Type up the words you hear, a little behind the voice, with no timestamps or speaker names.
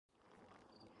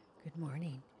Good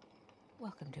morning.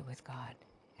 Welcome to With God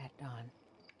at Dawn.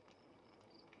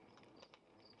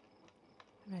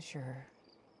 I'm not sure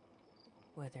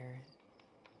whether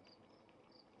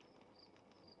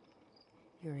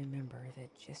you remember that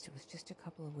it was just a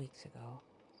couple of weeks ago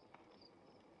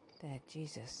that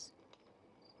Jesus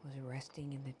was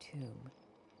resting in the tomb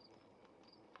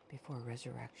before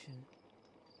resurrection.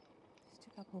 Just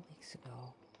a couple of weeks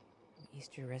ago,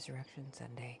 Easter Resurrection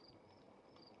Sunday.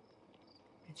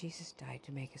 And Jesus died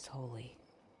to make us holy,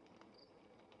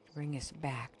 to bring us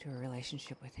back to a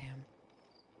relationship with Him.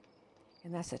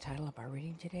 And that's the title of our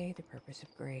reading today. The purpose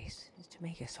of grace is to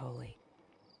make us holy.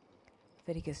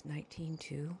 Leviticus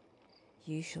 19:2,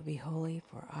 "You shall be holy,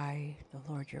 for I, the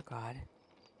Lord your God,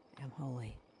 am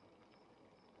holy."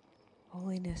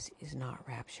 Holiness is not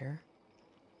rapture.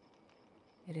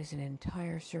 It is an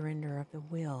entire surrender of the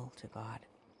will to God.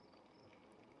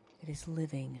 It is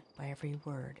living by every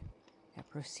word that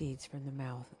proceeds from the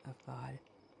mouth of God.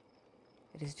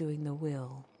 It is doing the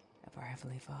will of our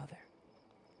Heavenly Father.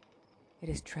 It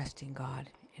is trusting God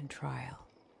in trial,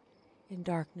 in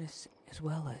darkness as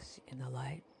well as in the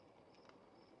light.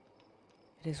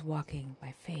 It is walking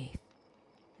by faith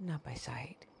and not by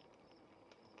sight.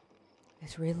 It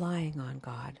is relying on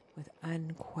God with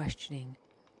unquestioning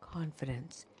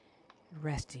confidence and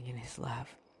resting in His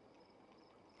love.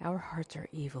 Our hearts are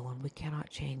evil and we cannot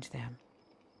change them.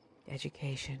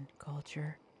 Education,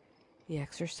 culture, the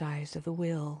exercise of the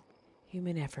will,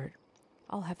 human effort,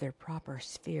 all have their proper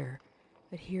sphere,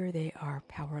 but here they are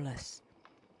powerless.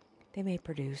 They may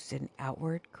produce an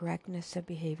outward correctness of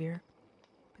behavior,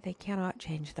 but they cannot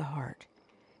change the heart.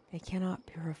 They cannot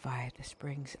purify the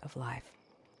springs of life.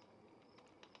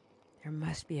 There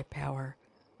must be a power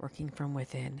working from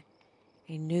within,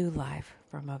 a new life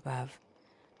from above,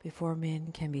 before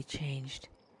men can be changed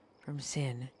from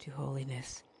sin to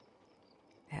holiness.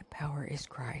 That power is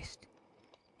Christ.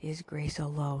 His grace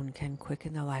alone can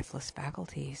quicken the lifeless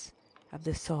faculties of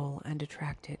the soul and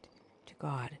attract it to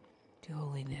God, to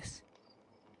holiness.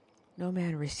 No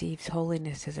man receives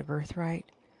holiness as a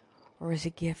birthright or as a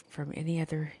gift from any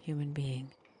other human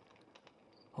being.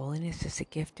 Holiness is a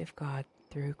gift of God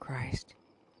through Christ.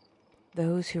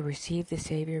 Those who receive the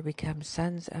Savior become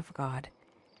sons of God.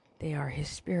 They are His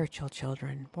spiritual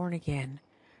children, born again,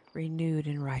 renewed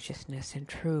in righteousness and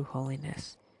true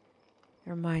holiness.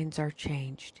 Their minds are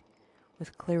changed.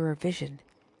 With clearer vision,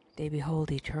 they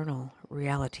behold eternal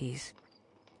realities.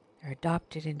 They're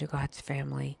adopted into God's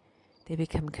family. They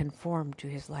become conformed to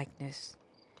His likeness,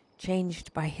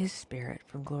 changed by His Spirit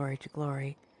from glory to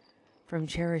glory. From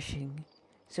cherishing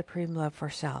supreme love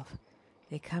for self,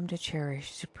 they come to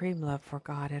cherish supreme love for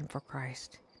God and for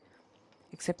Christ.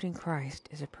 Accepting Christ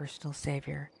as a personal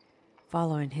Savior,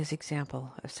 following His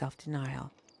example of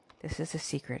self-denial, this is the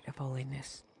secret of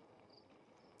holiness.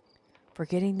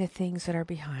 Forgetting the things that are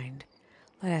behind,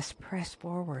 let us press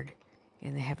forward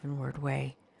in the heavenward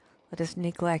way. Let us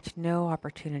neglect no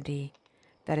opportunity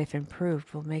that, if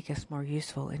improved, will make us more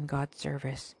useful in God's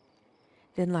service.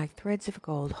 Then, like threads of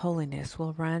gold, holiness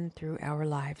will run through our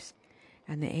lives,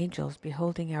 and the angels,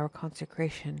 beholding our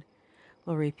consecration,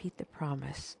 will repeat the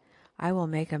promise, "I will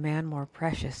make a man more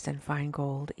precious than fine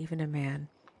gold, even a man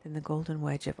than the golden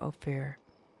wedge of Ophir."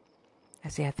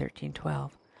 Isaiah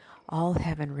 13:12. All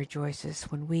heaven rejoices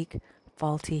when weak,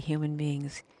 faulty human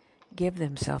beings give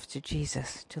themselves to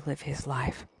Jesus to live His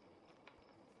life.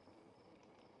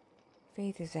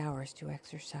 Faith is ours to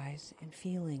exercise, and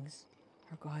feelings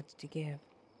are God's to give.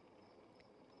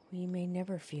 We may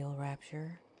never feel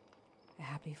rapture, a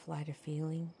happy flight of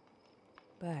feeling,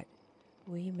 but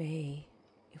we may,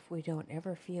 if we don't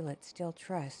ever feel it, still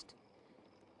trust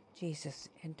Jesus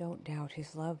and don't doubt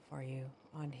His love for you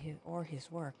or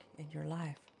His work in your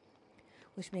life,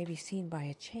 which may be seen by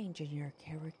a change in your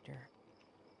character.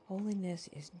 Holiness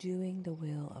is doing the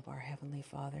will of our Heavenly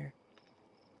Father.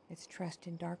 It's trust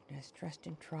in darkness, trust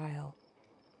in trial.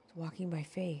 It's walking by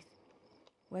faith,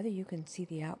 whether you can see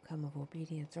the outcome of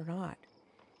obedience or not,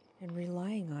 and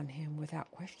relying on Him without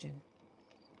question,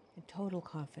 and total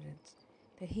confidence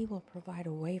that He will provide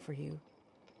a way for you.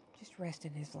 Just rest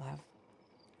in His love.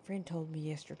 A friend told me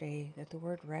yesterday that the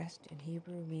word rest in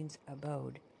Hebrew means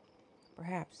abode.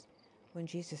 Perhaps when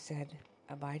Jesus said,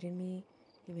 "Abide in me,"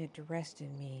 He meant to rest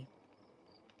in me.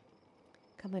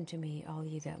 "Come unto me, all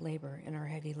ye that labor and are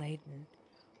heavy laden,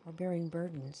 or bearing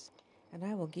burdens, and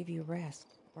I will give you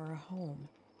rest," or a home,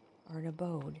 or an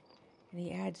abode. And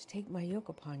He adds, "Take my yoke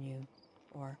upon you,"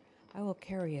 or "I will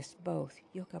carry us both,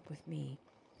 yoke up with me.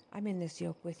 I'm in this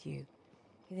yoke with you."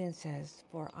 He then says,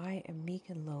 "For I am meek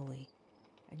and lowly,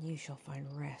 and you shall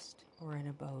find rest," or an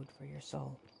abode for your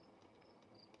soul.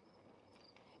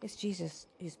 It's Jesus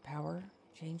whose power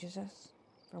changes us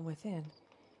from within,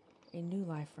 a new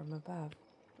life from above.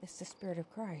 It's the Spirit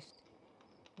of Christ.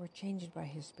 We're changed by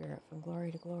His Spirit from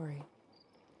glory to glory.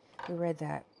 We read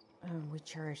that we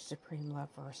cherish supreme love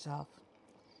for ourselves,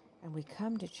 and we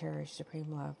come to cherish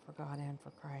supreme love for God and for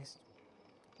Christ.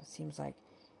 It seems like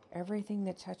everything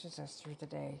that touches us through the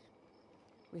day,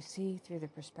 we see through the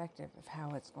perspective of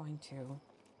how it's going to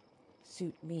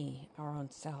suit me, our own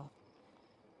self.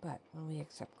 But when we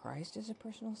accept Christ as a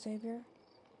personal Savior,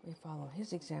 we follow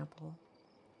His example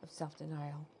of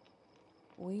self-denial.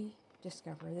 We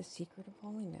discover the secret of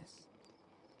holiness.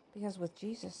 Because with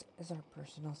Jesus as our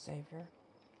personal Savior,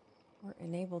 we're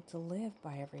enabled to live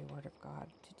by every word of God,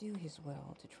 to do His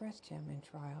will, to trust Him in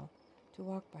trial, to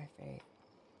walk by faith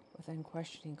with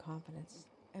unquestioning confidence,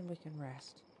 and we can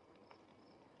rest.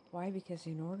 Why? Because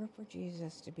in order for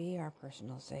Jesus to be our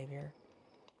personal Savior,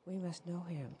 we must know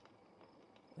Him.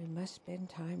 We must spend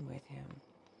time with Him.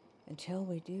 Until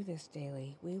we do this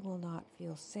daily, we will not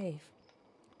feel safe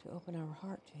to open our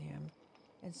heart to Him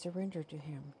and surrender to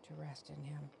Him, to rest in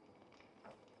Him.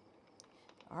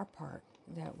 Our part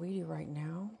that we do right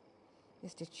now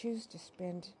is to choose to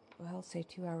spend,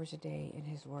 2 hours a day in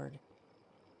His Word,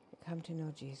 to come to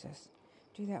know Jesus.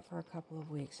 Do that for a couple of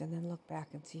weeks and then look back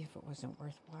and see if it wasn't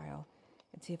worthwhile,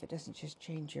 and see if it doesn't just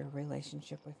change your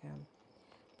relationship with Him.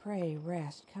 Pray,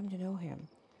 rest, come to know Him.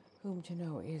 Whom to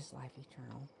know is life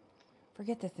eternal.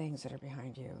 Forget the things that are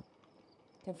behind you.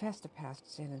 Confess the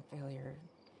past sin and failure.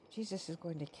 Jesus is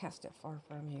going to cast it far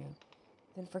from you.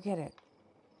 Then forget it.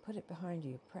 Put it behind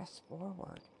you. Press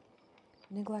forward.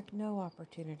 Neglect no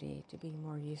opportunity to be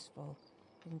more useful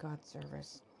in God's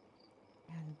service.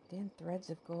 And then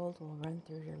threads of gold will run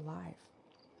through your life.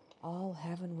 All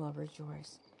heaven will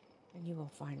rejoice, and you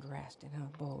will find rest and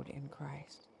abode in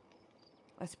Christ.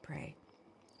 Let's pray.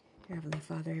 Dear Heavenly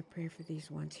Father, I pray for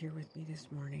these ones here with me this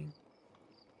morning.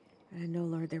 And I know,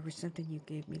 Lord, there was something you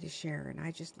gave me to share, and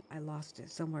I lost it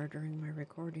somewhere during my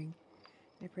recording.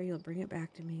 I pray you'll bring it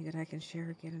back to me that I can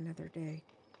share again another day.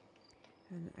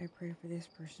 And I pray for this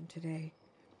person today,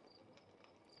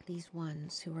 these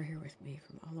ones who are here with me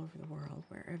from all over the world,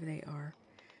 wherever they are,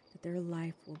 that their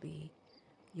life will be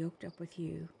yoked up with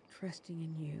you, trusting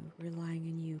in you, relying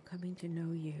in you, coming to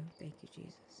know you. Thank you,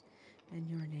 Jesus. In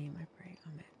your name I pray.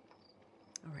 Amen.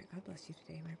 All right, God bless you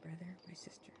today, my brother, my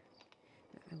sister.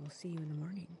 I will see you in the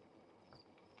morning.